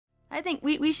I think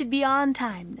we should be on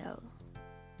time, though.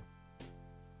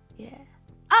 Yeah.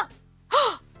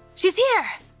 Oh! She's here!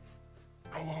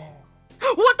 Hello.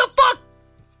 What the fuck?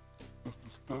 This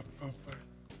is Death Sensei.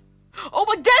 Oh,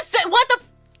 but Death Sensei, what the?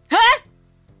 Huh?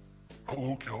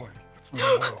 Hello, Calli. It's been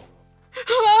a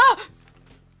while.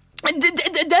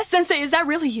 Death Sensei, is that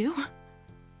really you?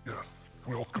 Yes.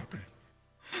 Who else could be?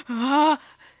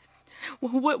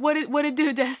 What it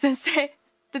do, Death Sensei?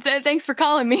 Thanks for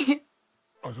calling me.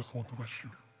 I just want to wish you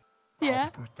Yeah?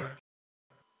 happy birthday.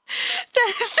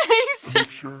 Thanks. Make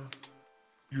sure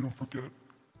you don't forget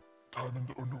time in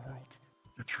the underworld.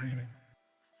 You're training.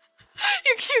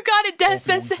 You got it, Death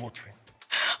Sensei. Watching.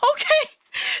 Okay.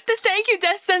 Thank you,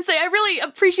 Death Sensei. I really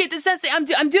appreciate this, Sensei.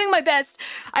 I'm doing my best.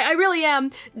 I really am.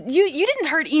 You didn't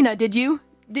hurt Ina, did you?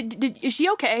 Is she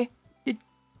okay?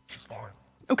 She's fine.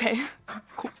 Okay.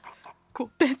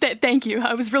 Cool. Thank you.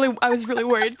 I was really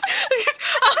worried.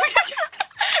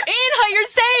 Ina, you're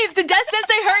safe. Did Death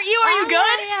Sensei hurt you? Are you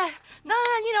good? Yeah. No,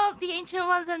 you know, the ancient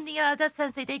ones and the Death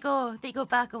Sensei, they go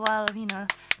back a while, you know.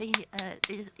 He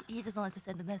just wanted to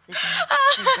send a message on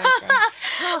his birthday.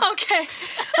 Okay.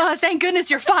 Thank goodness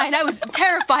you're fine. I was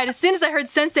terrified. As soon as I heard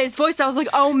Sensei's voice, I was like,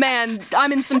 oh man,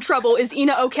 I'm in some trouble. Is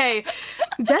Ina okay?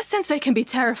 Death Sensei can be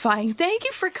terrifying. Thank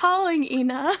you for calling,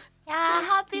 Ina. Yeah,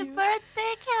 happy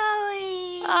birthday,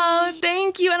 Calli. Oh,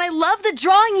 thank you. And I love the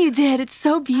drawing you did. It's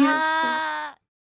so beautiful.